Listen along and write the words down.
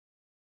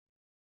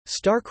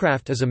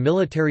StarCraft is a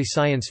military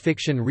science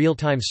fiction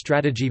real-time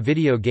strategy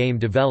video game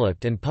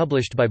developed and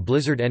published by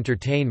Blizzard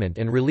Entertainment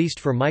and released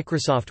for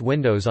Microsoft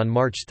Windows on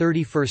March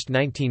 31,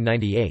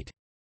 1998.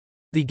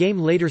 The game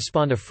later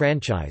spawned a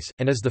franchise,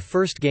 and is the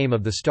first game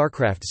of the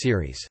StarCraft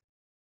series.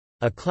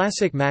 A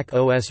classic Mac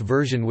OS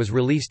version was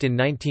released in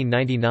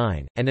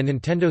 1999, and a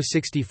Nintendo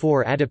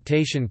 64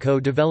 adaptation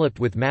co-developed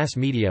with Mass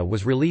Media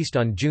was released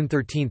on June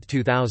 13,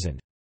 2000.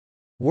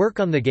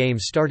 Work on the game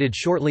started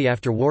shortly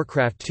after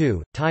Warcraft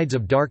II: Tides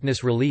of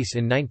Darkness release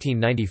in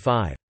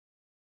 1995.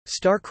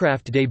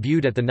 StarCraft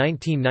debuted at the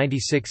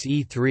 1996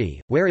 E3,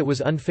 where it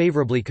was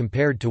unfavorably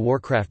compared to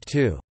Warcraft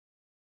II.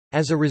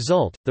 As a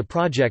result, the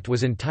project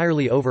was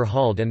entirely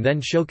overhauled and then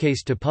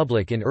showcased to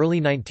public in early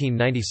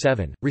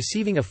 1997,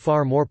 receiving a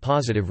far more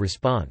positive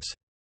response.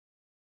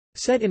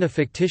 Set in a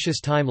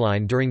fictitious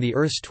timeline during the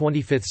Earth's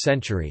 25th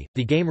century,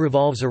 the game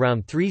revolves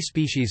around three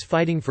species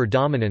fighting for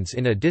dominance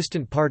in a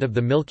distant part of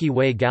the Milky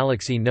Way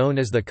galaxy known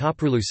as the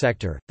Koprulu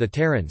sector: the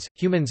Terrans,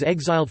 humans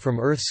exiled from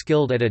Earth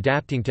skilled at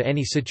adapting to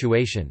any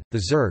situation;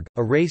 the Zerg,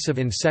 a race of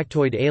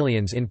insectoid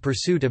aliens in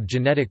pursuit of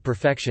genetic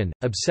perfection,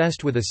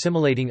 obsessed with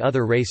assimilating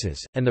other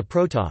races; and the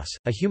Protoss,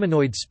 a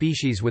humanoid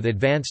species with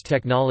advanced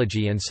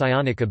technology and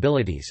psionic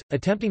abilities,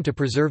 attempting to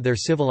preserve their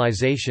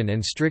civilization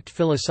and strict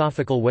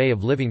philosophical way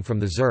of living from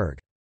the Zerg.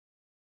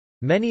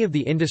 Many of the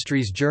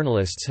industry's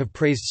journalists have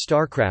praised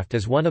StarCraft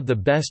as one of the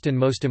best and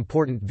most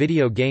important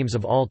video games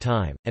of all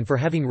time, and for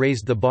having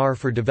raised the bar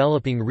for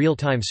developing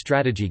real-time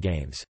strategy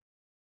games.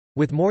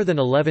 With more than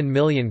 11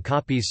 million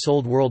copies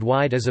sold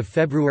worldwide as of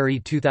February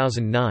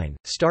 2009,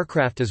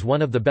 StarCraft is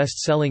one of the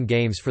best-selling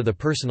games for the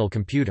personal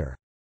computer.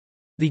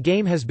 The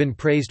game has been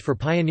praised for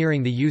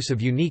pioneering the use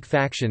of unique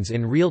factions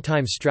in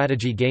real-time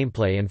strategy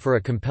gameplay and for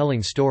a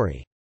compelling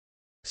story.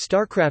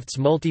 StarCraft's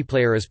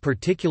multiplayer is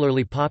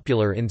particularly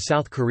popular in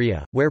South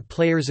Korea, where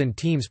players and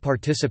teams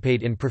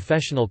participate in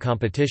professional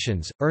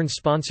competitions, earn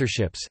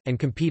sponsorships, and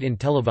compete in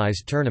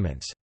televised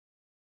tournaments.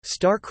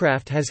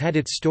 StarCraft has had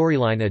its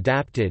storyline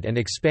adapted and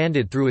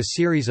expanded through a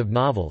series of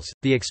novels,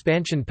 the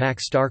expansion pack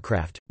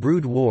StarCraft,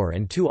 Brood War,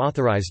 and 2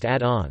 authorized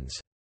add-ons.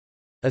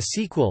 A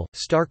sequel,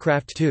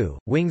 StarCraft II: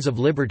 Wings of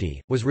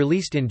Liberty, was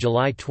released in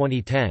July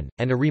 2010,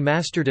 and a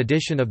remastered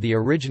edition of the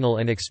original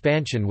and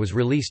expansion was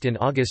released in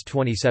August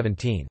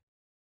 2017.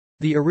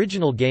 The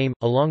original game,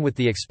 along with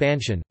the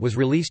expansion, was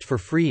released for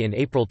free in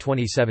April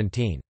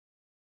 2017.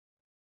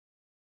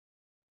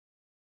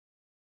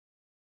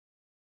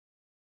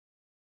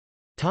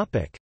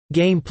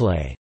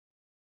 Gameplay.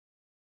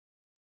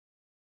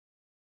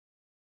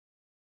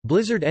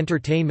 Blizzard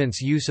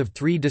Entertainment's use of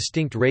 3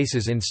 distinct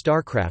races in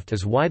StarCraft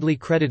is widely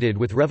credited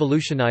with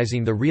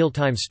revolutionizing the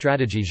real-time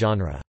strategy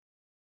genre.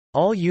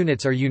 All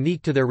units are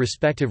unique to their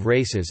respective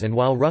races, and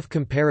while rough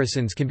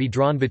comparisons can be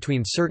drawn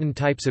between certain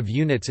types of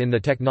units in the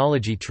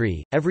technology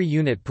tree, every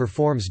unit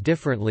performs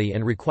differently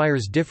and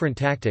requires different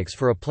tactics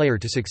for a player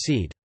to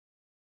succeed.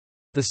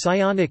 The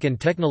psionic and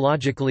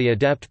technologically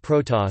adept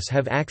Protoss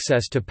have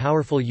access to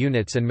powerful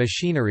units and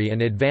machinery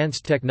and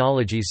advanced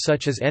technologies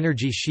such as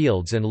energy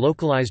shields and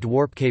localized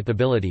warp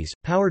capabilities,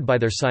 powered by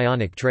their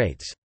psionic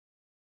traits.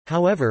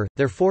 However,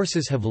 their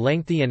forces have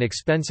lengthy and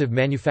expensive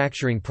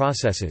manufacturing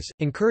processes,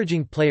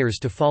 encouraging players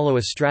to follow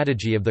a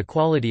strategy of the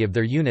quality of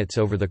their units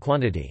over the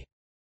quantity.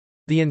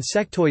 The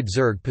insectoid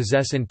Zerg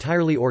possess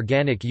entirely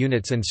organic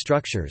units and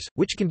structures,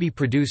 which can be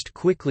produced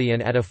quickly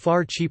and at a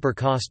far cheaper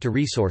cost to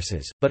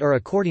resources, but are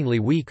accordingly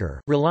weaker,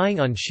 relying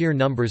on sheer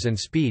numbers and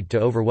speed to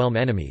overwhelm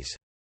enemies.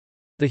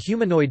 The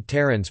humanoid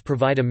Terrans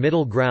provide a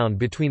middle ground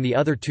between the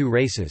other 2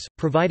 races,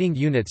 providing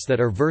units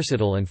that are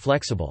versatile and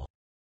flexible.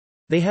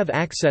 They have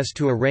access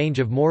to a range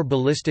of more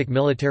ballistic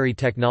military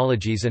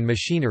technologies and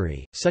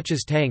machinery, such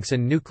as tanks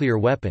and nuclear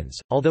weapons.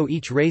 Although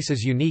each race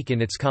is unique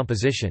in its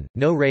composition,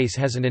 no race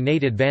has an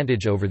innate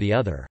advantage over the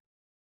other.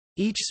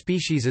 Each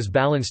species is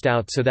balanced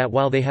out so that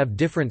while they have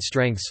different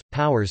strengths,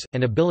 powers,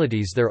 and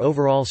abilities, their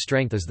overall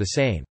strength is the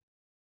same.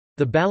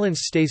 The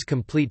balance stays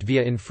complete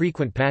via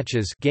infrequent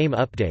patches, game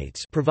updates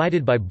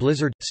provided by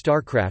Blizzard.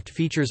 StarCraft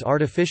features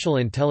artificial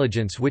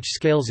intelligence which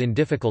scales in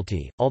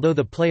difficulty, although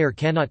the player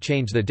cannot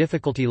change the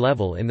difficulty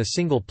level in the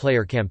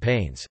single-player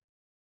campaigns.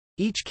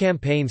 Each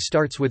campaign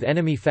starts with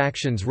enemy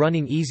factions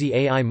running easy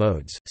AI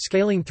modes,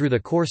 scaling through the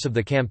course of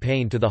the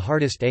campaign to the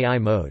hardest AI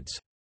modes.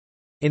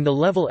 In the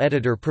level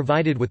editor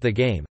provided with the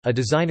game, a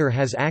designer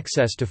has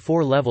access to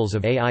 4 levels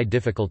of AI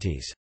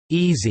difficulties: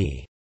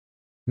 easy,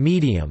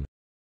 medium,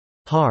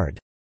 hard,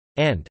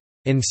 and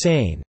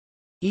insane,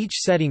 each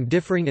setting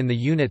differing in the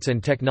units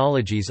and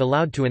technologies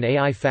allowed to an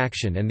AI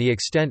faction and the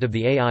extent of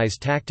the AI's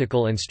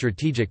tactical and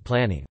strategic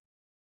planning.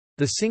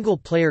 The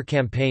single-player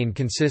campaign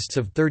consists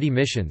of 30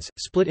 missions,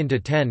 split into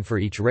 10 for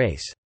each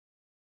race.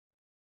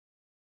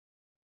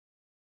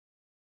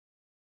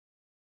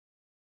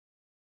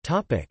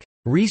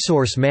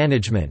 Resource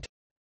management.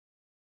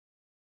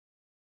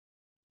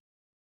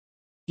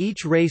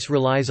 Each race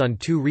relies on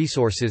 2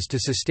 resources to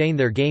sustain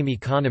their game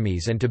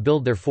economies and to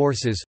build their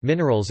forces: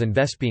 minerals and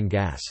Vespene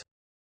gas.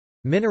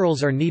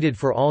 Minerals are needed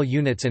for all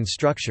units and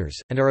structures,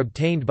 and are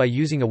obtained by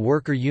using a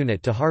worker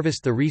unit to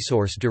harvest the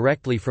resource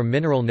directly from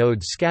mineral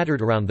nodes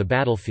scattered around the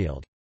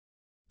battlefield.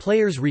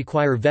 Players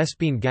require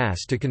Vespene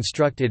gas to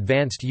construct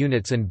advanced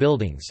units and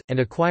buildings, and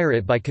acquire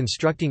it by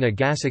constructing a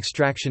gas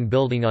extraction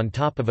building on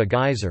top of a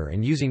geyser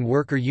and using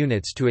worker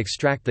units to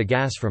extract the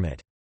gas from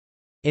it.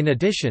 In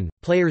addition,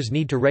 players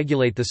need to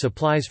regulate the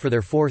supplies for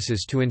their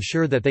forces to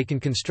ensure that they can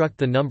construct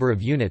the number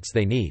of units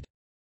they need.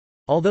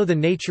 Although the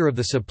nature of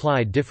the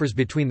supply differs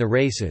between the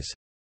races,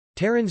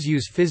 Terrans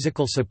use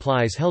physical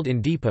supplies held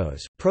in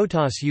depots,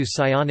 Protoss use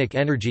psionic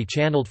energy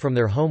channeled from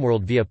their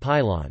homeworld via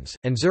pylons,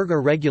 and Zerg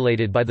are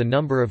regulated by the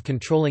number of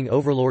controlling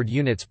overlord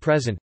units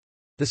present.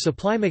 The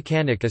supply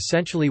mechanic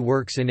essentially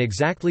works in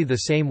exactly the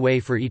same way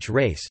for each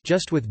race,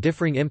 just with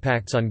differing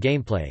impacts on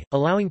gameplay,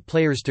 allowing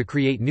players to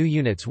create new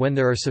units when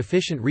there are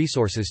sufficient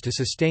resources to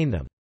sustain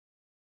them.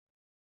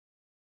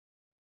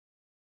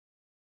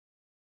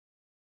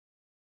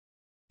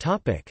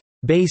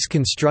 Base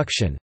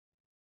construction.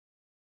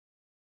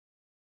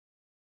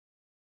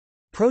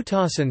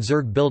 Protoss and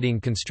Zerg building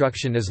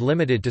construction is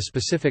limited to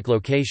specific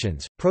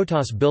locations.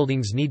 Protoss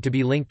buildings need to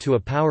be linked to a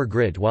power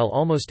grid, while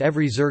almost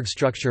every Zerg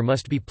structure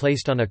must be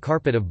placed on a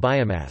carpet of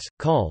biomass,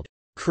 called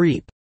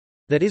creep,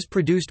 that is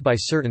produced by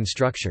certain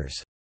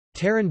structures.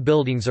 Terran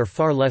buildings are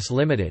far less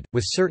limited,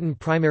 with certain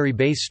primary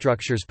base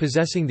structures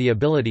possessing the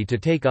ability to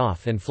take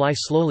off and fly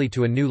slowly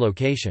to a new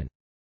location.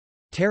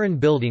 Terran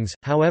buildings,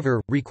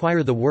 however,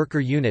 require the worker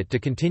unit to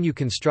continue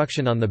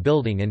construction on the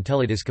building until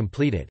it is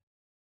completed.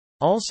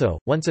 Also,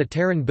 once a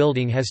Terran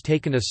building has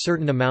taken a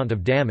certain amount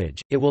of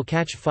damage, it will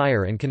catch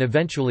fire and can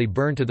eventually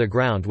burn to the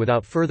ground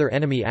without further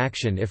enemy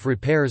action if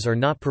repairs are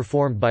not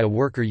performed by a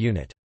worker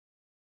unit.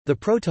 The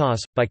Protoss,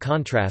 by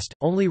contrast,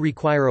 only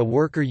require a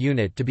worker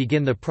unit to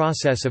begin the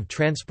process of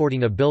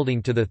transporting a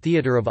building to the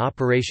theater of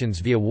operations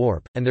via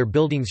warp, and their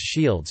building's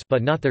shields,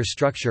 but not their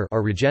structure,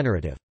 are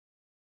regenerative.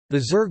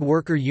 The Zerg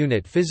worker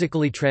unit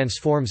physically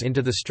transforms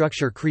into the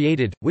structure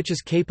created, which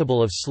is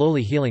capable of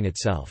slowly healing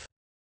itself.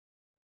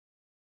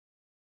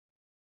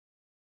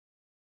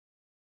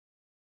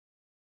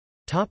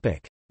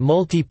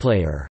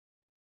 Multiplayer.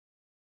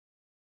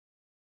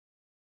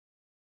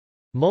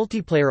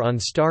 Multiplayer on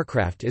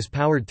StarCraft is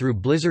powered through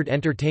Blizzard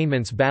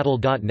Entertainment's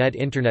Battle.net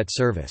internet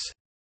service.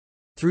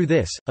 Through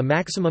this, a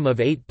maximum of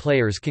 8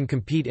 players can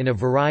compete in a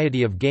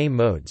variety of game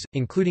modes,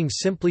 including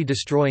simply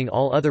destroying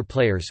all other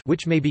players,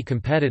 which may be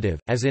competitive,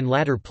 as in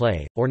ladder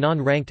play, or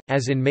non-ranked,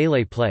 as in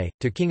melee play,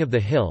 to King of the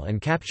Hill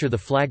and capture the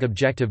flag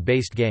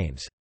objective-based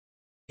games.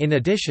 In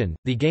addition,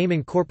 the game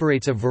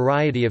incorporates a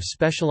variety of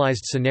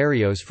specialized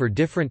scenarios for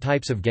different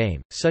types of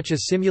game, such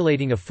as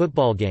simulating a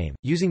football game,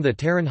 using the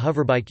Terran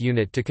hoverbike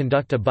unit to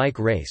conduct a bike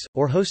race,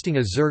 or hosting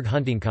a Zerg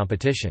hunting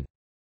competition.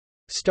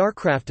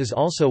 StarCraft is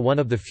also one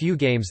of the few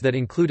games that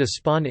include a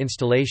spawn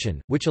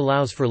installation, which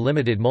allows for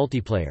limited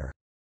multiplayer.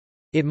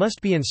 It must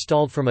be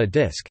installed from a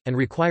disk, and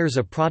requires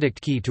a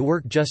product key to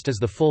work just as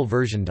the full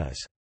version does.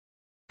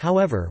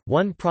 However,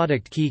 one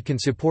product key can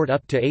support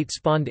up to 8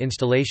 spawned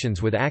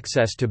installations with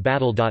access to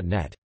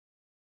Battle.net.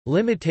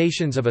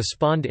 Limitations of a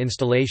spawned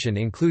installation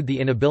include the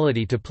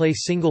inability to play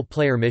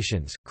single-player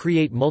missions,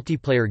 create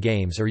multiplayer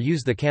games or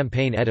use the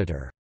campaign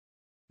editor.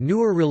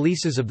 Newer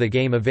releases of the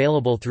game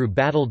available through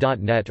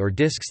Battle.net or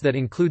disks that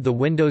include the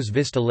Windows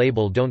Vista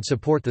label don't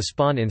support the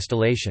spawn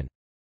installation.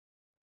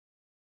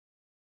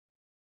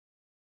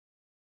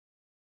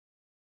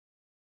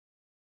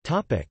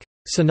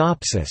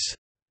 Synopsis.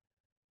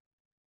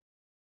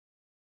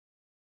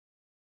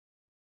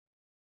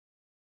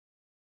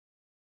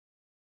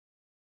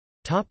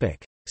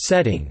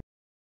 Setting.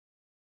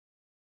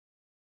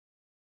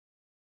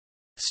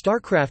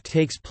 StarCraft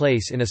takes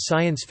place in a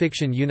science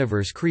fiction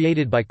universe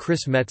created by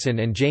Chris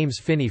Metzen and James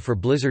Finney for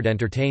Blizzard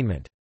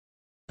Entertainment.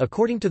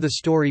 According to the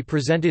story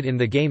presented in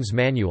the game's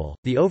manual,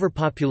 the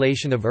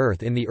overpopulation of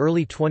Earth in the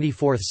early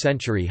 24th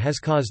century has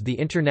caused the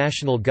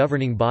international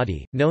governing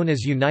body, known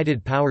as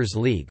United Powers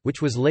League,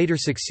 which was later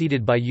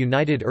succeeded by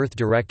United Earth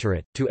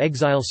Directorate, to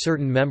exile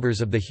certain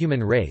members of the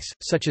human race,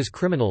 such as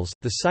criminals,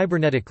 the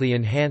cybernetically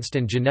enhanced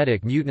and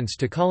genetic mutants,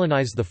 to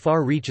colonize the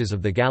far reaches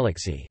of the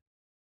galaxy.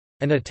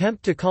 An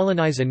attempt to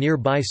colonize a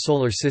nearby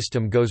solar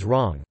system goes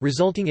wrong,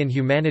 resulting in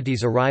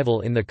humanity's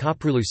arrival in the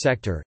Koprulu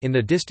sector. In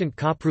the distant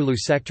Koprulu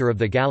sector of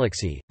the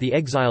galaxy, the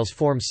exiles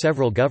form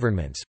several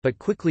governments, but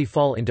quickly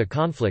fall into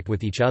conflict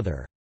with each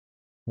other.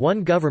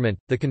 One government,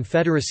 the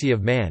Confederacy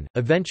of Man,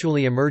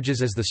 eventually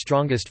emerges as the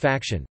strongest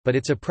faction, but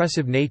its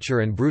oppressive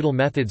nature and brutal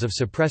methods of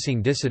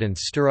suppressing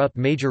dissidents stir up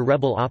major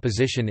rebel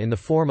opposition in the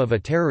form of a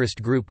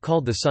terrorist group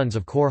called the Sons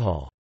of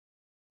Korhal.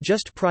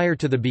 Just prior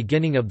to the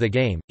beginning of the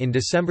game, in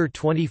December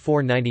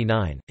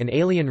 2499, an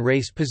alien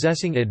race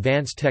possessing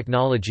advanced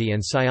technology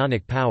and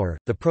psionic power,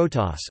 the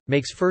Protoss,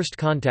 makes first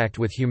contact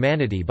with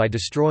humanity by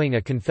destroying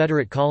a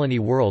Confederate colony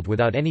world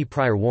without any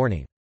prior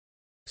warning.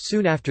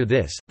 Soon after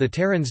this, the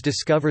Terrans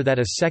discover that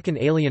a second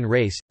alien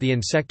race, the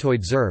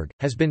insectoid Zerg,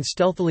 has been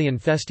stealthily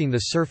infesting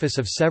the surface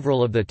of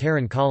several of the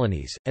Terran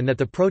colonies, and that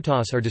the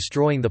Protoss are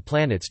destroying the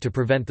planets to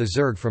prevent the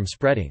Zerg from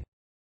spreading.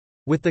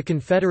 With the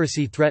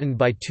Confederacy threatened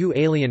by two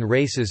alien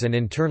races and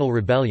internal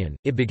rebellion,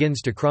 it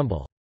begins to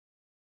crumble.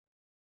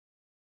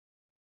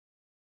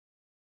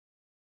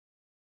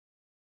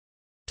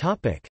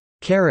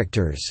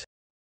 Characters.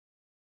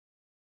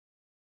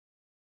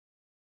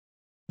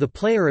 The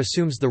player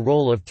assumes the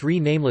role of three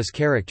nameless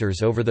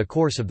characters over the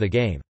course of the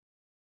game.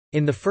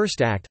 In the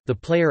first act, the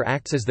player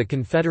acts as the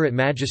Confederate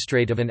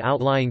magistrate of an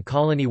outlying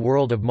colony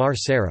world of Mar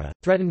Sara,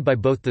 threatened by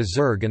both the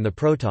Zerg and the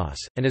Protoss,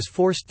 and is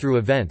forced through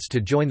events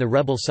to join the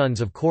rebel Sons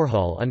of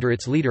Korhal under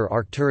its leader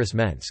Arcturus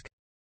Mensk.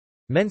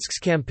 Mensk's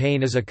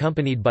campaign is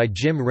accompanied by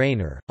Jim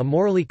Raynor, a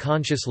morally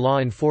conscious law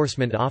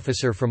enforcement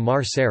officer from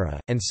Mar Sara,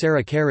 and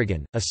Sarah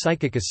Kerrigan, a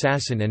psychic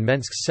assassin and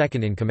Mensk's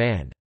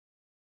second-in-command.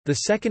 The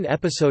second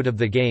episode of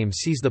the game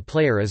sees the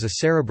player as a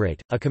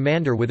Cerebrate, a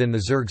commander within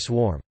the Zerg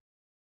swarm.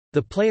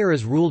 The player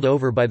is ruled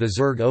over by the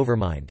Zerg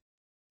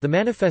Overmind—the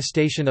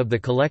manifestation of the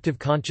collective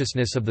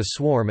consciousness of the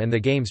swarm and the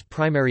game's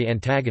primary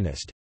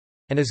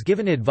antagonist—and is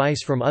given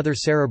advice from other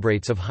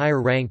Cerebrates of higher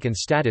rank and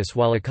status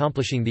while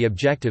accomplishing the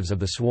objectives of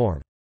the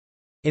swarm.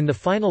 In the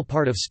final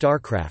part of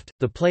StarCraft,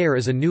 the player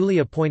is a newly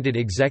appointed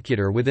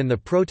executor within the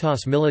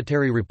Protoss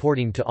military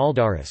reporting to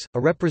Aldaris,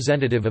 a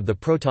representative of the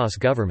Protoss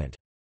government.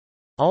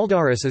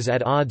 Aldaris is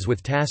at odds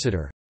with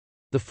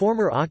Tacitor—the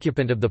former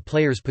occupant of the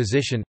player's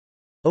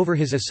position—over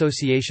his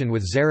association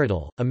with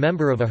Zeradol, a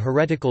member of a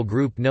heretical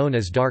group known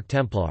as Dark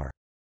Templar.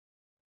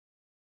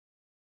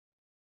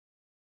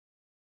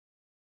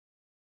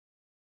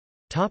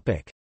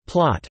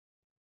 Plot.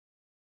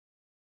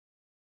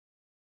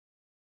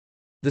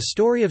 The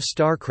story of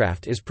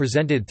StarCraft is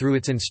presented through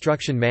its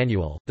instruction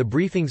manual, the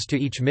briefings to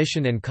each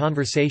mission and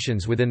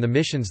conversations within the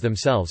missions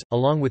themselves,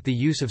 along with the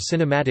use of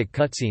cinematic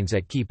cutscenes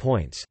at key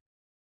points.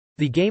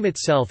 The game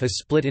itself is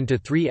split into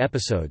 3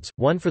 episodes,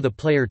 one for the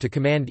player to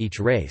command each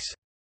race.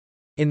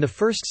 In the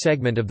first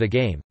segment of the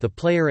game, the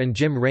player and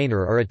Jim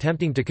Raynor are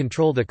attempting to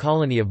control the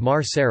colony of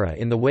Mar Sara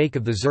in the wake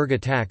of the Zerg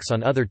attacks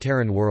on other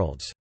Terran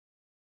worlds.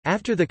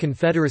 After the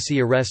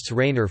Confederacy arrests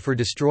Raynor for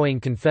destroying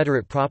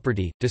Confederate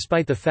property,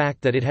 despite the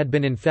fact that it had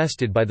been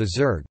infested by the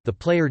Zerg, the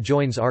player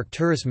joins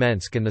Arcturus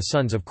Mensk and the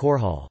Sons of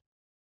Korhal.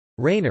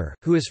 Raynor,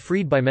 who is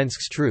freed by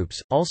Mensk's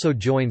troops, also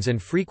joins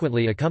and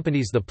frequently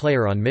accompanies the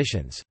player on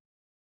missions.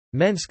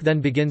 Mensk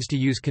then begins to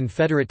use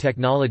Confederate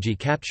technology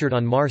captured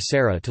on Mar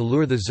Sara to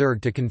lure the Zerg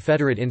to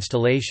Confederate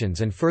installations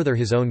and further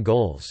his own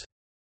goals.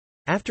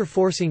 After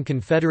forcing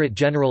Confederate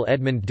General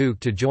Edmund Duke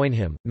to join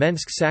him,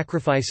 Mensk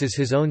sacrifices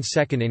his own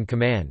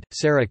second-in-command,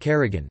 Sarah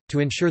Kerrigan,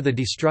 to ensure the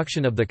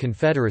destruction of the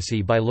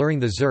Confederacy by luring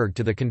the Zerg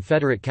to the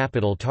Confederate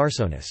capital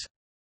Tarsonis.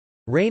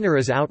 Raynor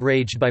is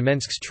outraged by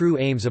Mensk's true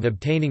aims of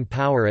obtaining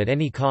power at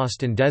any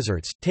cost and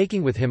deserts,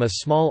 taking with him a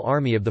small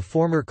army of the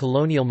former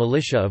colonial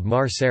militia of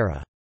Mar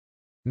Sara.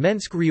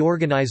 Mensk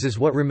reorganizes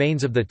what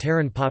remains of the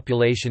Terran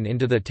population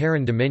into the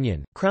Terran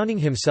Dominion, crowning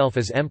himself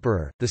as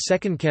emperor. The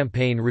second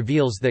campaign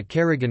reveals that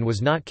Kerrigan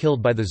was not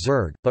killed by the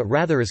Zerg, but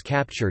rather is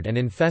captured and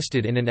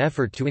infested in an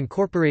effort to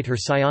incorporate her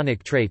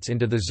psionic traits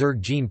into the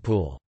Zerg gene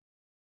pool.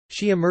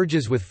 She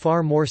emerges with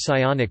far more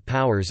psionic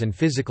powers and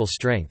physical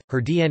strength,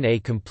 her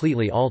DNA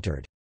completely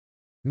altered.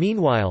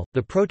 Meanwhile,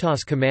 the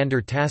Protoss commander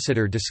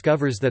Tacitor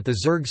discovers that the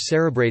Zerg's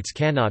Cerebrates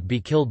cannot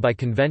be killed by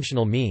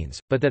conventional means,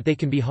 but that they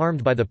can be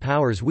harmed by the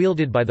powers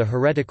wielded by the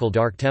heretical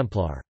Dark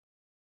Templar.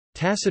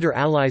 Tacitor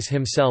allies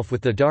himself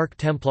with the Dark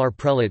Templar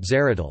prelate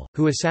Zeradol,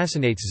 who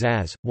assassinates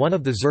Zaz, one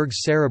of the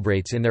Zerg's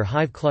Cerebrates in their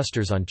hive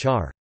clusters on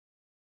Char.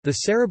 The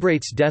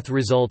Cerebrate's death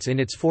results in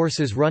its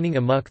forces running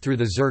amok through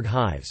the Zerg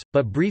hives,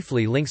 but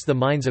briefly links the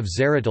minds of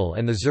Zeradol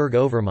and the Zerg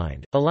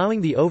Overmind, allowing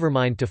the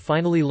Overmind to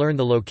finally learn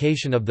the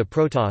location of the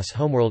Protoss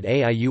homeworld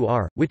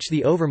Aiur, which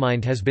the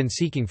Overmind has been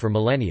seeking for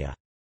millennia.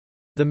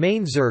 The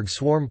main Zerg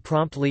swarm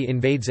promptly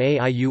invades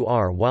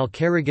Aiur while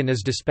Kerrigan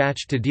is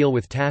dispatched to deal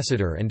with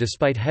Tacitor, and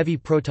despite heavy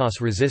Protoss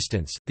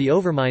resistance, the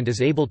Overmind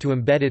is able to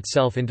embed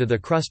itself into the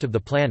crust of the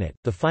planet.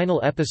 The final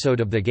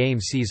episode of the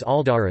game sees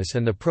Aldaris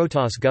and the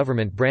Protoss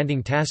government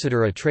branding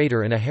Tacitor a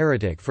traitor and a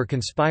heretic for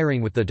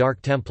conspiring with the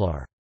Dark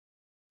Templar.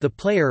 The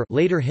player,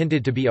 later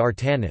hinted to be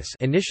Artanis,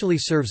 initially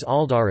serves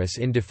Aldaris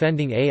in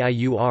defending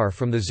Aiur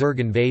from the Zerg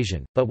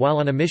invasion, but while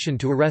on a mission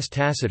to arrest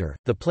Tacitor,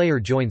 the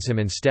player joins him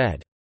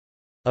instead.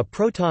 A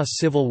Protoss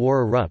civil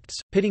war erupts,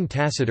 pitting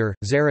Tacitor,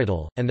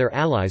 Zeradol, and their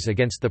allies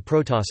against the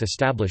Protoss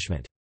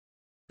establishment.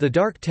 The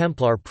Dark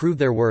Templar prove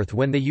their worth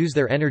when they use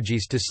their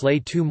energies to slay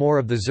 2 more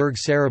of the Zerg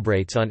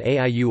Cerebrates on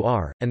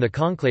Aiur, and the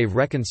Conclave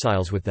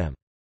reconciles with them.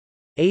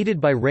 Aided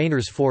by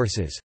Raynor's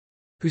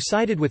forces—who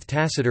sided with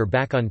Tacitor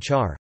back on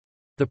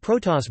Char—the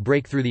Protoss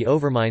break through the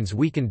Overmind's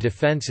weakened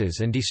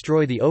defenses and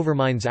destroy the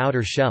Overmind's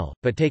outer shell,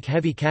 but take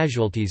heavy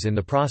casualties in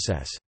the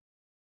process.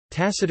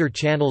 Tacitor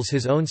channels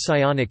his own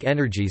psionic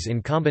energies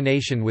in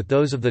combination with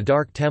those of the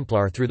Dark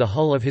Templar through the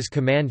hull of his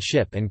command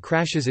ship and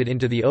crashes it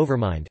into the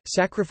Overmind,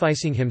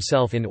 sacrificing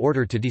himself in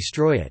order to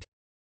destroy it.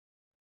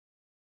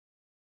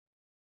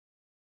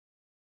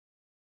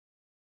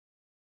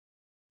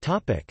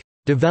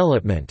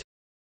 Development.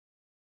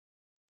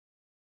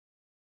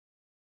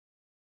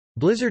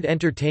 Blizzard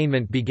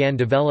Entertainment began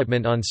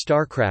development on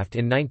StarCraft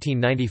in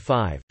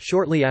 1995,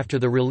 shortly after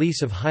the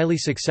release of highly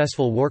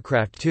successful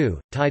Warcraft II: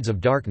 Tides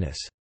of Darkness.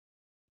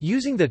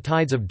 Using the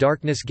Tides of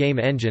Darkness game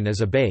engine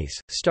as a base,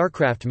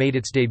 StarCraft made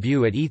its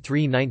debut at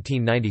E3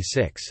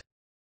 1996.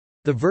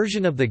 The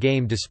version of the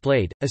game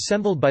displayed,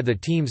 assembled by the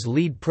team's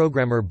lead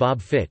programmer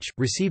Bob Fitch,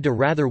 received a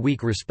rather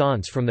weak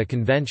response from the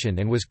convention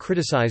and was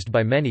criticized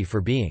by many for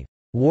being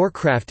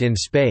Warcraft in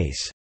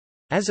space.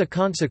 As a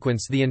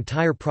consequence, the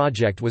entire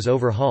project was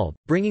overhauled,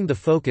 bringing the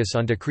focus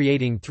onto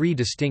creating 3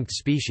 distinct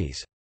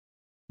species.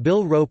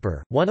 Bill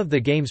Roper, one of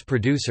the game's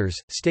producers,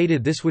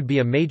 stated this would be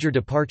a major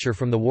departure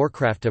from the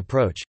Warcraft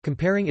approach,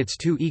 comparing its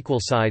 2 equal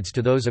sides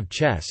to those of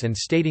chess and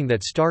stating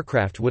that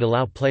StarCraft would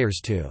allow players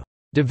to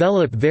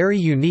develop very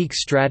unique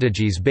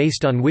strategies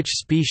based on which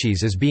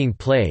species is being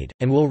played,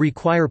 and will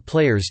require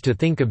players to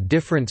think of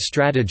different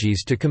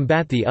strategies to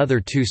combat the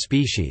other 2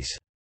 species.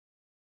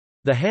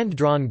 The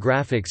hand-drawn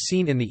graphics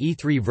seen in the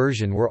E3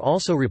 version were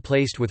also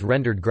replaced with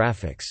rendered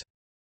graphics.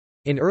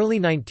 In early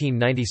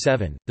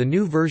 1997, the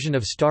new version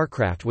of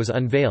StarCraft was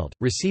unveiled,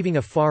 receiving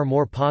a far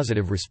more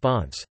positive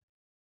response.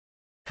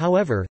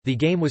 However, the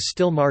game was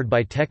still marred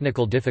by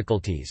technical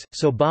difficulties,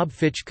 so Bob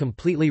Fitch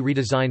completely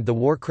redesigned the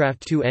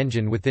Warcraft II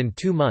engine within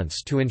 2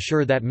 months to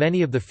ensure that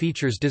many of the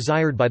features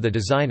desired by the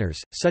designers,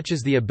 such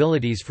as the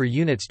abilities for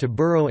units to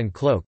burrow and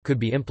cloak, could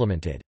be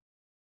implemented.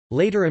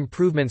 Later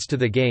improvements to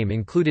the game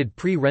included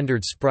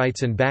pre-rendered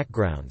sprites and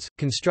backgrounds,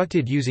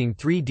 constructed using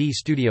 3D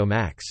Studio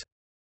Max.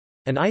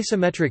 An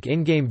isometric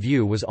in-game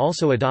view was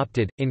also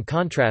adopted, in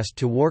contrast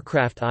to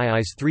Warcraft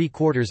II's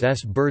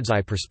 3/4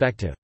 bird's-eye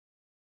perspective.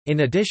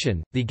 In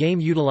addition, the game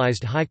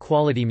utilized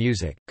high-quality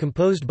music,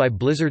 composed by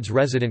Blizzard's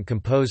resident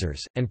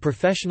composers, and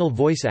professional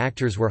voice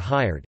actors were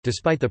hired.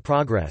 Despite the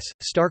progress,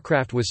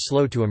 StarCraft was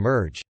slow to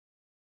emerge.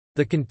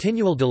 The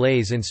continual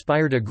delays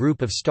inspired a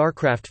group of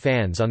StarCraft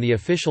fans on the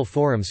official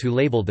forums who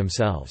labeled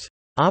themselves,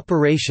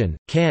 "Operation,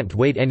 Can't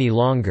Wait Any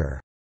Longer,"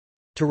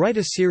 to write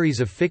a series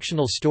of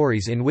fictional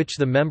stories in which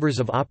the members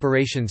of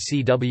Operation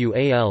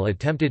CWAL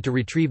attempted to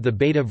retrieve the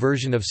beta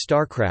version of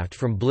StarCraft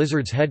from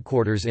Blizzard's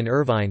headquarters in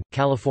Irvine,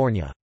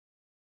 California.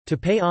 To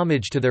pay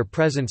homage to their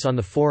presence on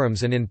the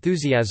forums and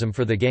enthusiasm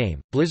for the game,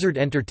 Blizzard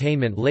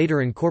Entertainment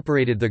later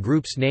incorporated the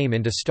group's name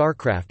into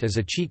StarCraft as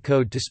a cheat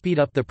code to speed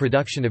up the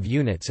production of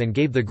units and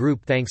gave the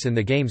group thanks in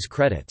the game's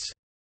credits.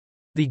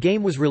 The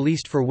game was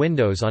released for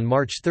Windows on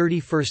March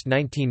 31,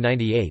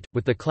 1998,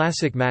 with the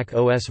classic Mac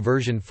OS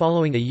version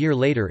following a year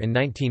later in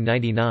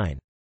 1999.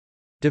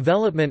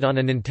 Development on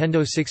a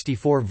Nintendo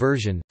 64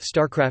 version,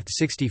 StarCraft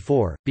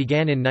 64,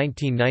 began in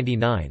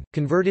 1999,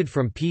 converted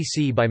from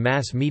PC by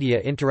Mass Media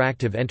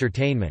Interactive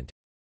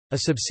Entertainment—a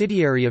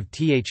subsidiary of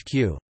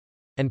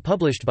THQ—and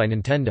published by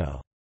Nintendo.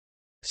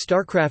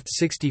 StarCraft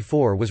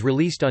 64 was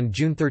released on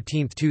June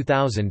 13,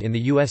 2000 in the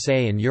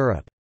USA and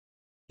Europe.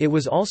 It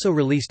was also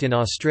released in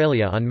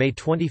Australia on May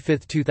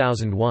 25,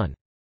 2001.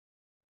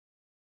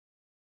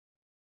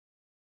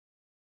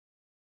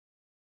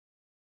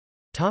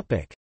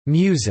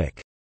 Music.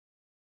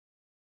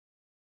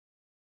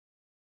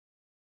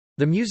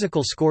 The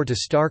musical score to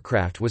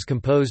StarCraft was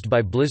composed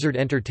by Blizzard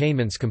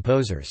Entertainment's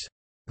composers.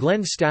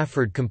 Glenn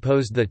Stafford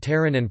composed the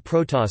Terran and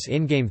Protoss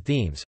in-game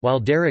themes, while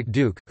Derek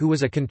Duke, who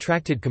was a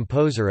contracted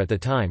composer at the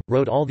time,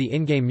 wrote all the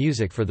in-game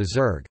music for the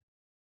Zerg.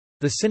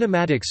 The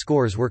cinematic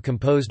scores were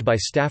composed by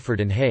Stafford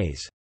and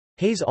Hayes.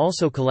 Hayes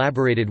also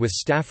collaborated with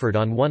Stafford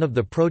on one of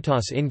the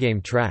Protoss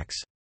in-game tracks.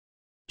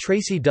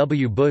 Tracy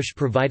W. Bush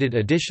provided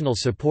additional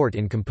support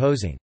in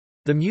composing.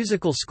 The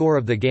musical score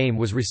of the game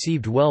was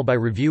received well by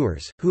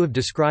reviewers, who have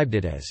described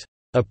it as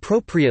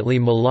appropriately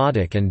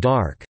melodic and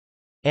dark,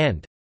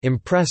 and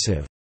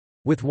impressive,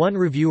 with one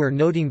reviewer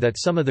noting that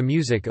some of the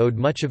music owed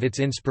much of its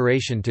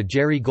inspiration to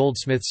Jerry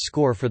Goldsmith's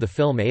score for the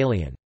film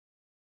Alien.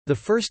 The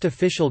first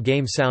official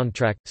game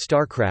soundtrack,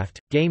 StarCraft: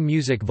 Game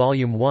Music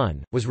Volume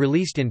 1, was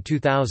released in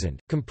 2000,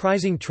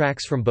 comprising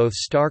tracks from both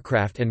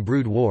StarCraft and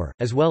Brood War,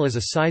 as well as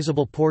a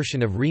sizable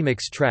portion of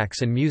remix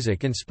tracks and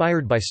music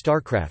inspired by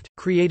StarCraft,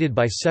 created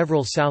by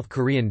several South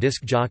Korean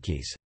disc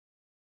jockeys.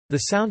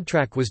 The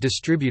soundtrack was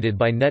distributed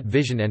by Net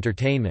Vision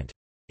Entertainment.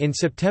 In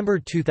September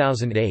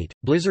 2008,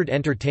 Blizzard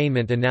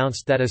Entertainment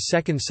announced that a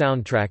second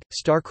soundtrack,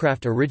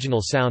 StarCraft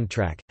Original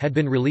Soundtrack, had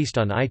been released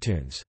on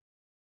iTunes.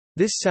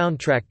 This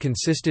soundtrack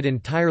consisted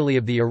entirely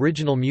of the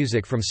original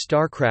music from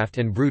StarCraft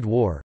and Brood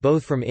War,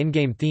 both from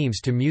in-game themes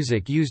to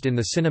music used in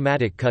the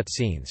cinematic cut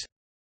scenes.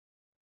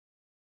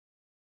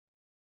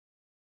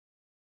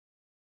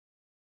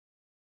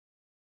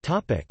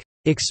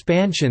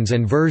 Expansions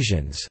and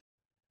versions.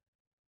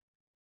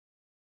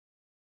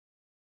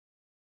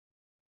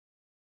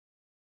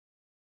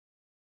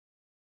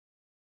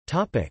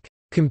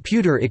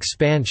 Computer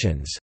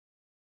expansions.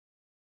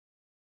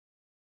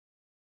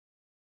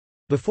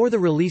 Before the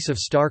release of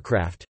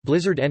StarCraft,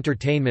 Blizzard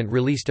Entertainment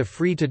released a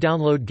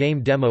free-to-download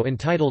game demo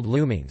entitled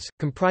Loomings,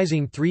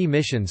 comprising 3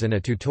 missions and a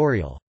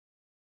tutorial.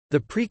 The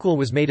prequel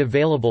was made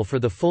available for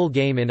the full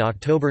game in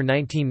October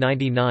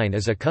 1999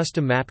 as a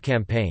custom map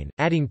campaign,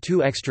 adding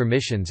 2 extra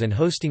missions and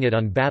hosting it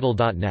on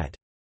Battle.net.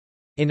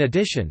 In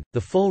addition,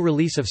 the full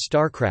release of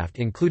StarCraft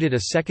included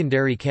a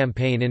secondary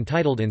campaign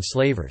entitled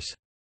Enslavers.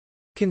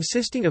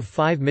 Consisting of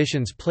 5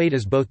 missions played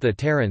as both the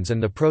Terrans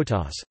and the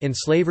Protoss,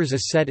 Enslavers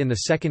is set in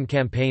the second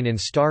campaign in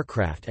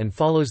StarCraft and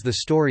follows the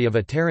story of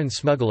a Terran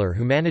smuggler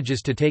who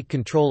manages to take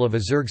control of a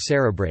Zerg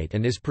Cerebrate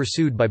and is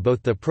pursued by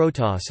both the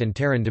Protoss and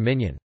Terran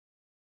Dominion.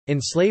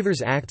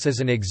 Enslavers acts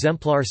as an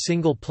exemplar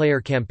single-player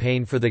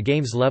campaign for the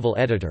game's level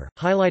editor,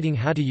 highlighting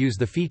how to use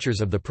the features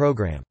of the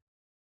program.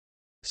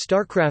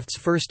 StarCraft's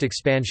first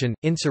expansion,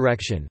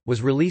 Insurrection,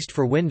 was released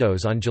for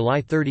Windows on July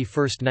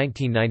 31,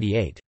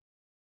 1998.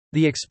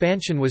 The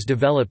expansion was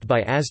developed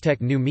by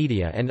Aztec New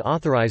Media and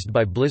authorized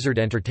by Blizzard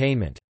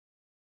Entertainment.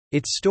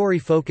 Its story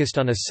focused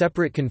on a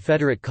separate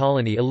Confederate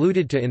colony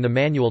alluded to in the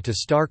manual to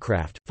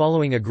StarCraft,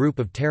 following a group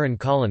of Terran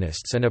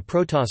colonists and a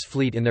Protoss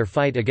fleet in their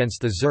fight against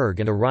the Zerg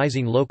and a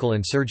rising local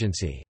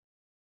insurgency.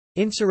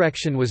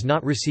 Insurrection was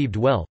not received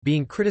well,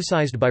 being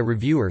criticized by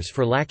reviewers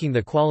for lacking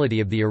the quality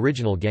of the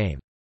original game.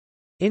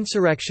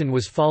 Insurrection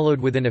was followed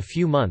within a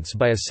few months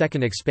by a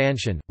second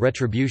expansion,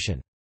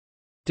 Retribution.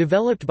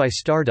 Developed by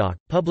Stardock,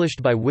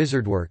 published by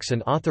WizardWorks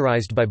and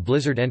authorized by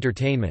Blizzard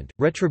Entertainment,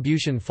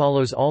 Retribution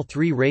follows all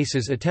 3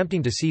 races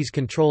attempting to seize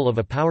control of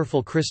a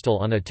powerful crystal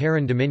on a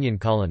Terran Dominion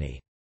colony.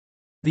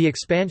 The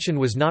expansion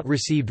was not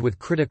received with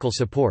critical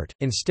support,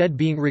 instead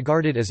being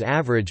regarded as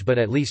average but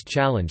at least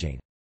challenging.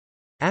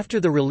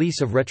 After the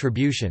release of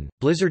Retribution,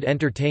 Blizzard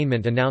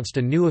Entertainment announced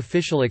a new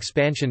official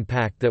expansion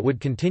pack that would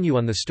continue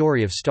on the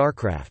story of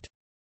StarCraft.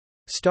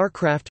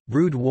 StarCraft –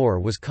 Brood War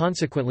was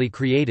consequently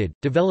created,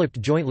 developed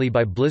jointly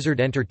by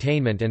Blizzard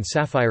Entertainment and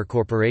Sapphire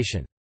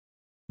Corporation.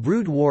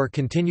 Brood War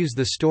continues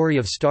the story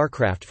of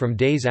StarCraft from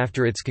days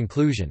after its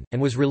conclusion, and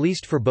was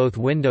released for both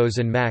Windows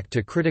and Mac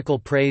to critical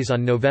praise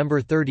on November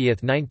 30,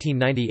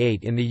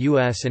 1998 in the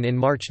US and in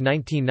March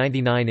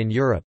 1999 in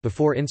Europe.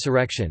 Before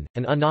Insurrection,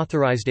 an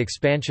unauthorized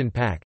expansion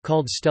pack,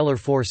 called Stellar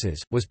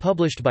Forces, was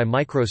published by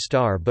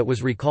MicroStar but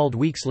was recalled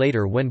weeks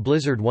later when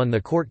Blizzard won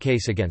the court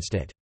case against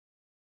it.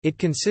 It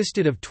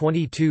consisted of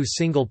 22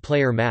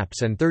 single-player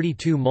maps and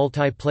 32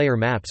 multiplayer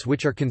maps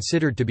which are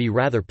considered to be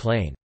rather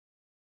plain.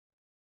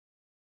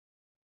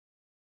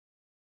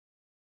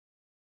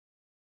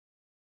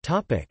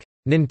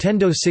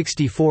 Nintendo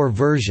 64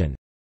 version.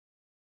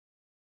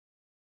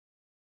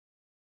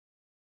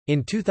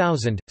 In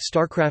 2000,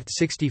 StarCraft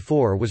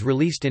 64 was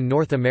released in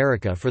North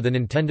America for the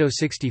Nintendo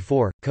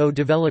 64,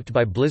 co-developed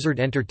by Blizzard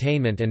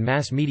Entertainment and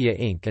Mass Media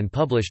Inc. and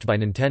published by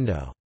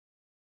Nintendo.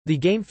 The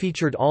game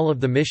featured all of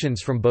the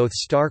missions from both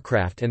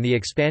StarCraft and the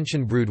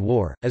expansion Brood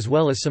War, as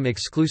well as some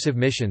exclusive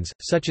missions,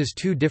 such as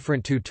 2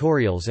 different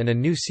tutorials and a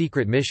new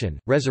secret mission,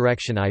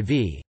 Resurrection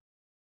IV.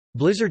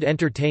 Blizzard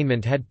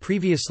Entertainment had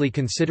previously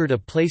considered a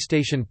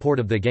PlayStation port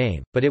of the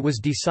game, but it was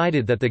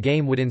decided that the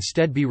game would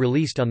instead be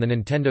released on the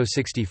Nintendo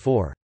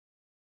 64.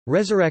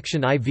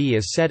 Resurrection IV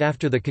is set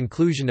after the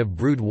conclusion of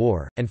Brood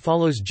War, and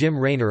follows Jim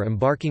Raynor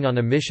embarking on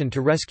a mission to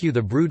rescue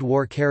the Brood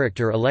War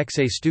character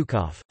Alexei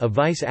Stukov, a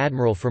vice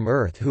admiral from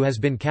Earth who has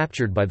been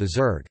captured by the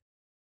Zerg.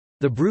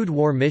 The Brood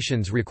War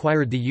missions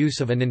required the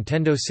use of a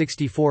Nintendo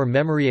 64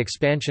 memory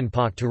expansion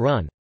pack to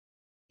run.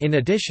 In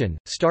addition,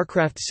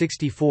 StarCraft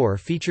 64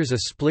 features a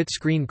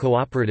split-screen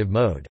cooperative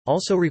mode,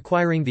 also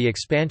requiring the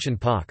expansion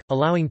pack,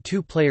 allowing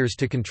 2 players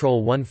to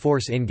control one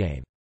force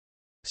in-game.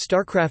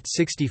 StarCraft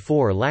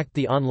 64 lacked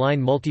the online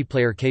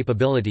multiplayer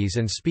capabilities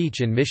and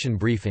speech in mission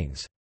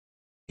briefings.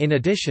 In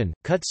addition,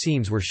 cut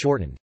scenes were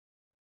shortened.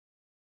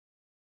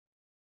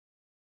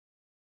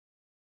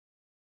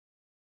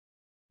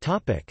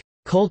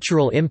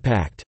 Cultural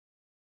impact.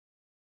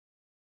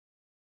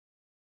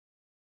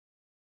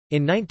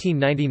 In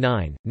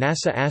 1999,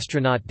 NASA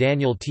astronaut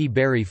Daniel T.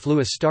 Berry flew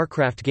a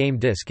StarCraft game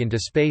disc into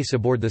space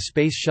aboard the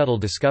Space Shuttle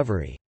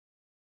Discovery.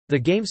 The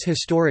game's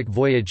historic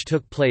voyage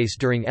took place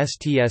during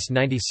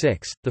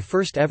STS-96, the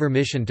first ever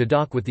mission to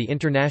dock with the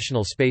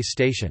International Space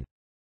Station.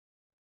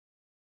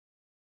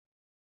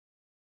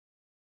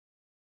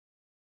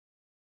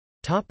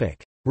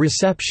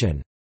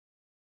 Reception.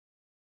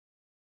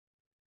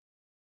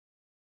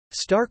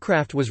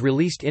 StarCraft was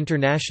released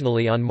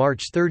internationally on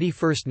March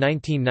 31,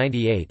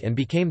 1998 and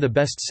became the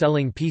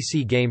best-selling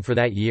PC game for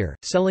that year,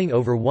 selling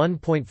over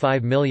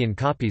 1.5 million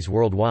copies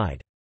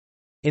worldwide.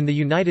 In the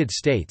United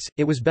States,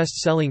 it was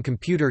best-selling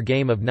computer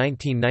game of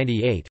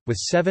 1998, with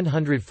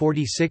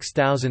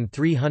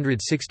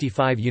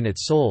 746,365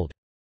 units sold.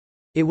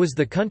 It was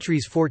the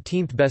country's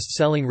 14th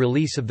best-selling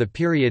release of the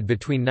period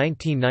between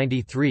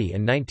 1993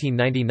 and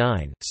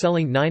 1999,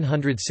 selling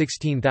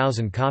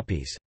 916,000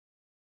 copies.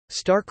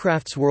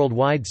 StarCraft's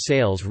worldwide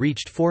sales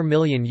reached 4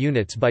 million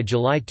units by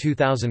July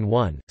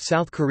 2001.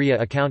 South Korea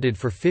accounted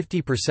for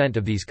 50%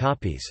 of these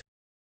copies.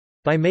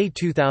 By May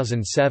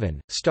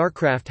 2007,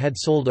 StarCraft had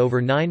sold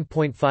over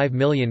 9.5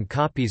 million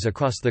copies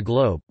across the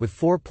globe, with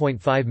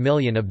 4.5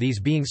 million of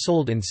these being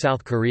sold in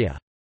South Korea.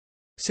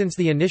 Since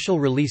the initial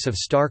release of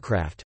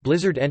StarCraft,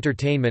 Blizzard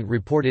Entertainment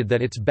reported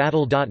that its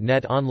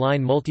Battle.net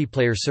online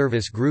multiplayer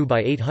service grew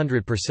by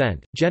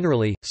 800%.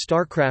 Generally,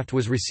 StarCraft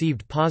was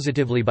received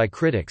positively by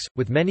critics,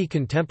 with many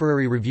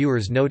contemporary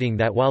reviewers noting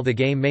that while the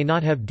game may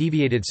not have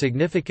deviated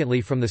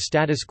significantly from the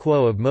status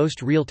quo of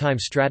most real-time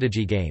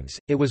strategy games,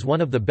 it was one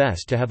of the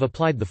best to have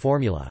applied the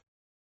formula.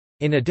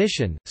 In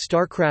addition,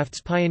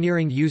 StarCraft's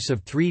pioneering use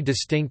of three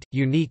distinct,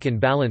 unique and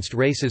balanced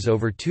races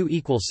over two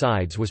equal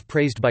sides was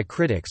praised by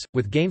critics,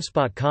 with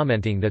GameSpot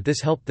commenting that this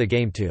helped the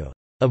game to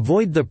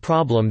avoid the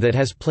problem that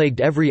has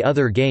plagued every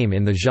other game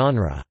in the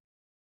genre.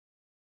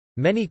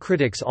 Many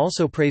critics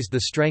also praised the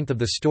strength of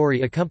the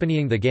story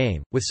accompanying the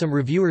game, with some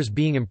reviewers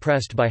being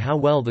impressed by how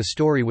well the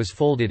story was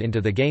folded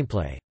into the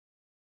gameplay.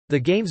 The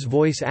game's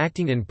voice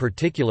acting in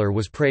particular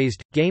was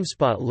praised.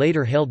 GameSpot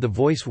later hailed the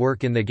voice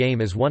work in the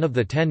game as one of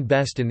the 10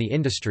 best in the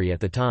industry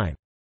at the time.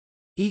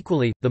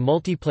 Equally, the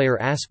multiplayer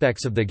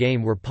aspects of the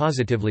game were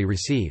positively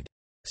received.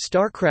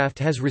 StarCraft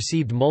has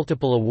received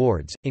multiple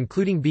awards,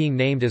 including being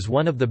named as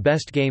one of the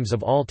best games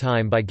of all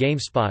time by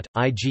GameSpot,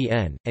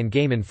 IGN, and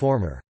Game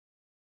Informer.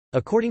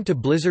 According to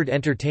Blizzard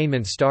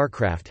Entertainment,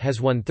 StarCraft has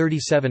won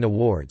 37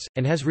 awards,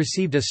 and has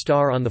received a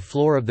star on the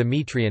floor of the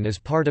Metreon as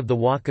part of the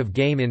Walk of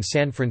Game in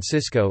San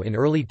Francisco in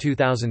early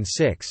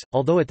 2006.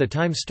 Although at the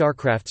time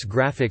StarCraft's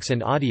graphics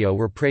and audio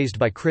were praised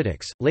by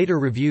critics, later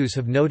reviews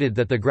have noted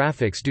that the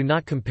graphics do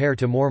not compare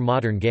to more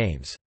modern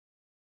games.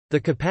 The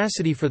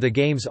capacity for the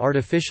game's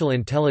artificial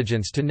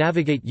intelligence to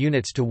navigate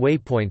units to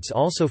waypoints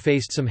also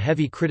faced some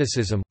heavy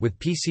criticism, with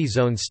PC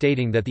Zone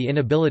stating that the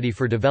inability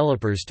for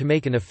developers to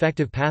make an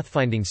effective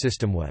pathfinding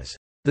system was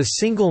the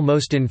single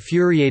most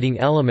infuriating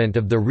element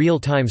of the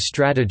real-time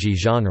strategy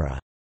genre.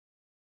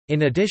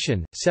 In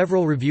addition,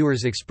 several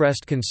reviewers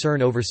expressed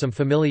concern over some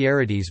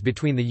familiarities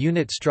between the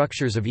unit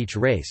structures of each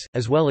race,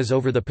 as well as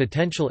over the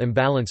potential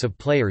imbalance of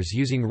players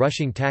using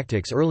rushing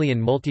tactics early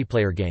in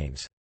multiplayer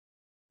games.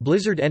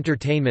 Blizzard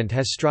Entertainment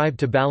has strived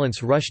to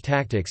balance rush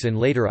tactics in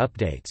later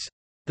updates.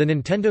 The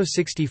Nintendo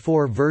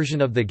 64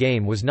 version of the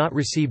game was not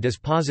received as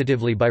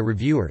positively by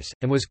reviewers,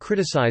 and was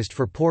criticized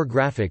for poor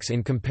graphics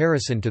in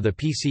comparison to the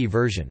PC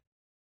version.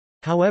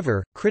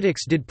 However,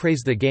 critics did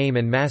praise the game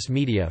and mass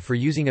media for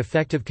using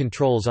effective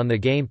controls on the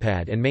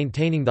gamepad and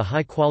maintaining the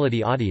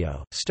high-quality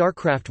audio.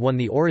 StarCraft won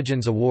the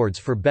Origins Awards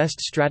for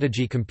Best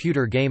Strategy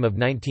Computer Game of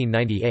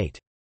 1998.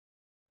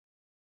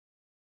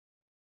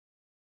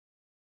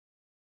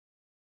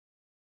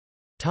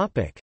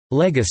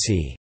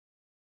 Legacy.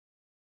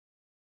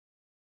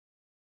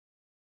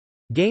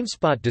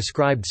 GameSpot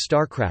described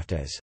StarCraft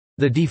as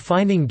the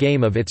defining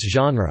game of its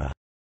genre.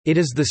 It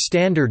is the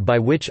standard by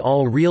which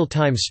all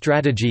real-time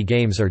strategy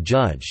games are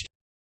judged.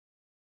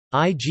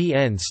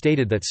 IGN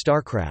stated that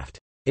StarCraft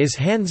is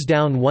hands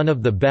down one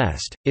of the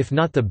best, if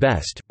not the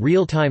best,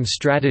 real-time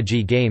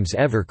strategy games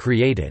ever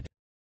created.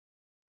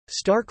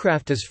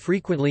 StarCraft is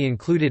frequently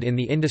included in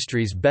the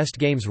industry's best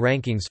games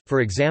rankings, for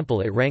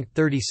example it ranked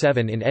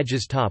 37 in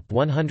Edge's top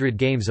 100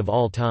 games of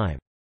all time.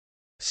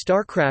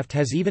 StarCraft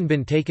has even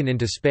been taken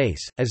into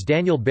space, as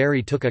Daniel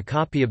Barry took a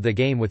copy of the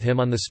game with him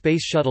on the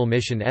Space Shuttle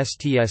mission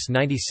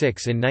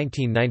STS-96 in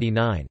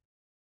 1999.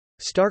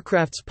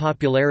 StarCraft's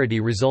popularity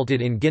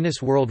resulted in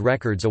Guinness World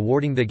Records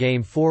awarding the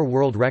game 4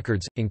 world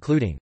records,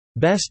 including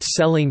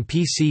Best-Selling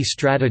PC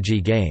Strategy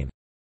Game,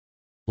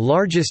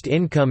 Largest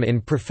Income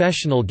in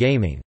Professional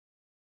Gaming,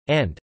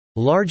 and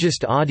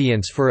Largest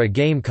Audience for a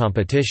Game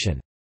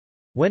Competition.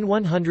 When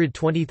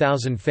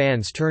 120,000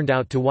 fans turned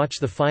out to watch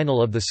the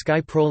final of the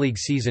Sky Pro League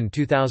Season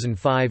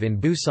 2005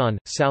 in Busan,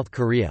 South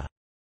Korea.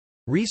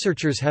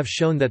 Researchers have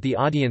shown that the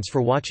audience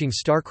for watching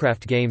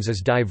StarCraft games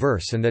is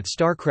diverse and that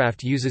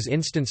StarCraft uses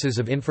instances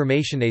of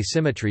information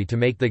asymmetry to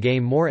make the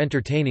game more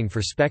entertaining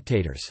for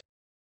spectators.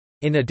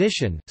 In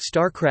addition,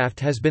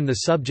 StarCraft has been the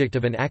subject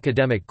of an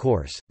academic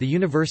course. The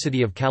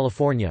University of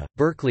California,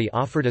 Berkeley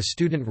offered a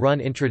student-run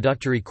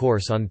introductory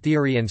course on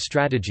theory and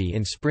strategy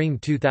in spring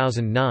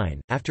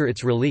 2009. After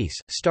its release,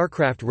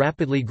 StarCraft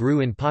rapidly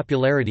grew in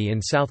popularity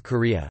in South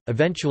Korea,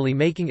 eventually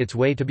making its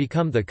way to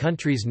become the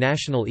country's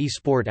national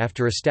e-sport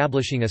after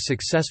establishing a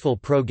successful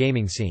pro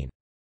gaming scene.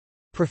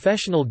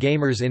 Professional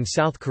gamers in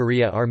South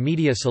Korea are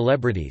media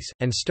celebrities,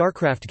 and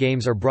StarCraft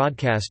games are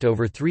broadcast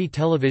over 3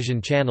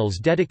 television channels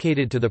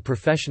dedicated to the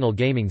professional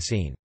gaming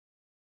scene.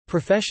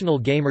 Professional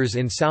gamers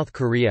in South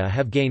Korea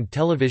have gained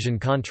television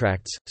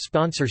contracts,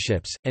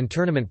 sponsorships, and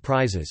tournament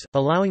prizes,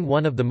 allowing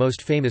one of the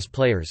most famous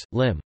players,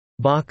 Lim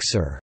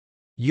Boxer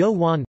Yo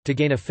Won, to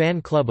gain a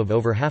fan club of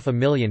over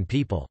 500,000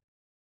 people.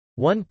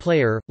 One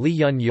player, Lee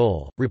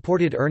Yun-yeol,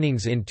 reported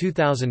earnings in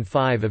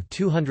 2005 of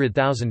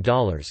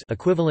 $200,000,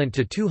 equivalent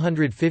to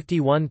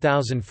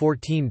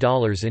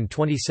 $251,014 in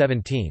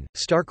 2017.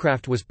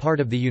 StarCraft was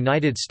part of the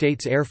United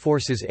States Air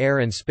Force's Air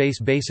and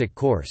Space Basic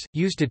Course,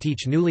 used to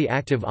teach newly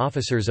active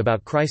officers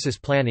about crisis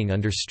planning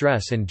under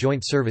stress and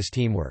joint service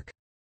teamwork.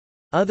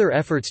 Other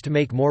efforts to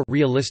make more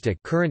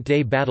realistic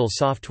current-day battle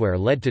software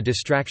led to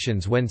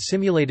distractions when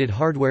simulated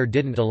hardware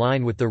didn't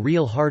align with the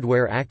real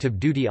hardware active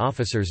duty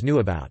officers knew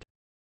about.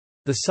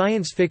 The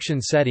science fiction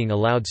setting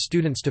allowed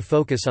students to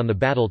focus on the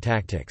battle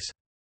tactics.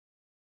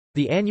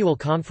 The annual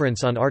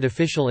Conference on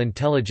Artificial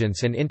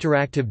Intelligence and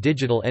Interactive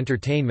Digital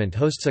Entertainment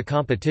hosts a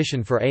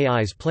competition for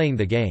AIs playing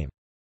the game.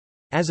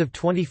 As of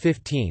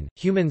 2015,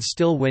 humans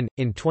still win.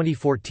 In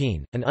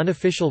 2014, an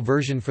unofficial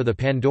version for the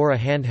Pandora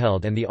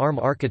handheld and the ARM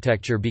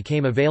architecture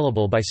became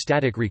available by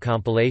static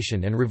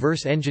recompilation and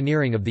reverse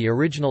engineering of the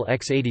original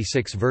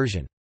x86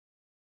 version.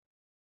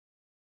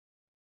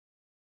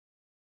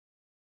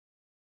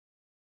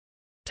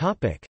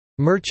 Topic: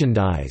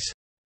 Merchandise.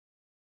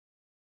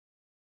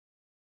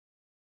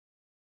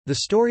 The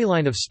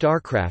storyline of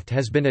StarCraft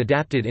has been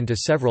adapted into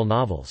several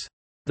novels.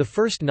 The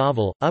first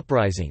novel,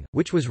 Uprising,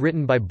 which was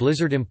written by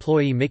Blizzard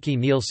employee Mickey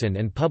Nielsen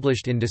and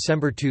published in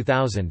December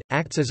 2000,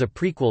 acts as a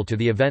prequel to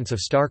the events of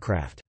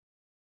StarCraft.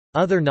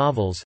 Other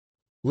novels,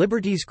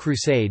 Liberty's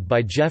Crusade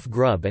by Jeff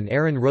Grubb and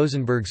Aaron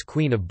Rosenberg's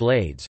Queen of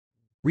Blades,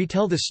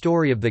 retell the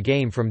story of the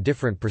game from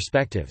different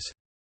perspectives.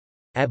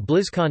 At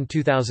BlizzCon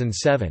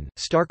 2007,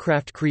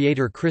 StarCraft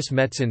creator Chris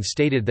Metzen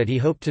stated that he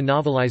hoped to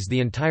novelize the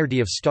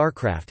entirety of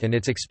StarCraft and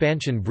its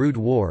expansion Brood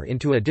War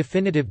into a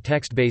definitive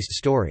text-based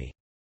story.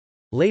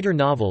 Later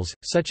novels,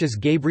 such as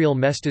Gabriel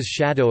Mesta's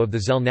Shadow of the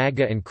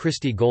Xel'Naga and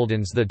Christie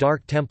Golden's The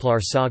Dark Templar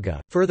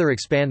Saga, further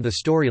expand the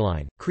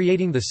storyline,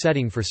 creating the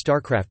setting for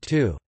StarCraft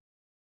II.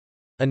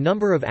 A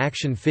number of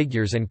action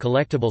figures and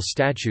collectible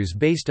statues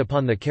based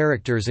upon the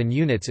characters and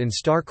units in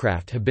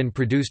StarCraft have been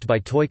produced by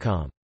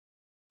Toycom.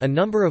 A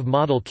number of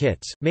model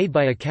kits, made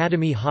by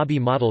Academy Hobby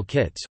Model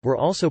Kits, were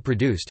also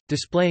produced,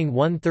 displaying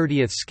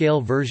 1/30th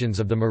scale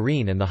versions of the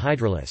Marine and the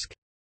Hydralisk.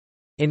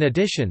 In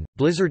addition,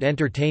 Blizzard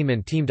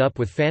Entertainment teamed up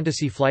with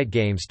Fantasy Flight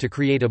Games to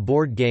create a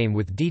board game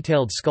with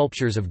detailed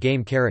sculptures of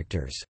game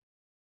characters.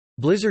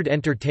 Blizzard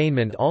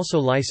Entertainment also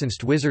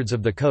licensed Wizards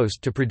of the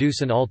Coast to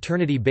produce an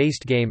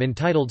Alternity-based game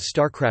entitled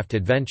StarCraft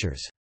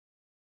Adventures.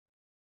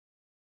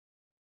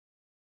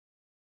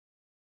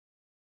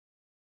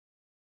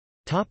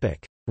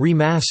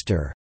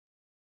 Remaster.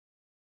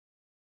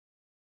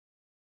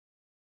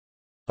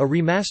 A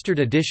remastered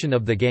edition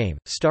of the game,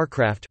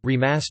 StarCraft,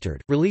 Remastered,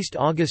 released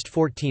August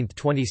 14,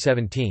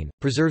 2017,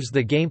 preserves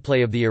the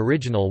gameplay of the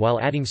original while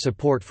adding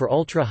support for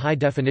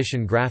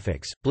ultra-high-definition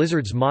graphics,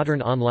 Blizzard's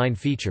modern online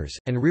features,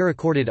 and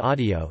re-recorded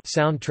audio,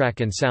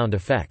 soundtrack and sound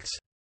effects.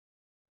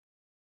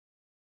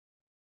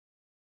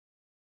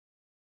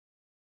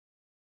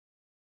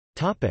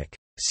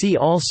 See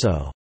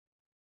also: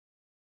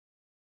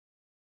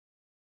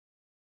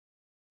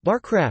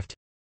 Barcraft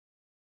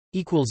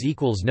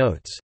 ==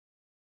 Notes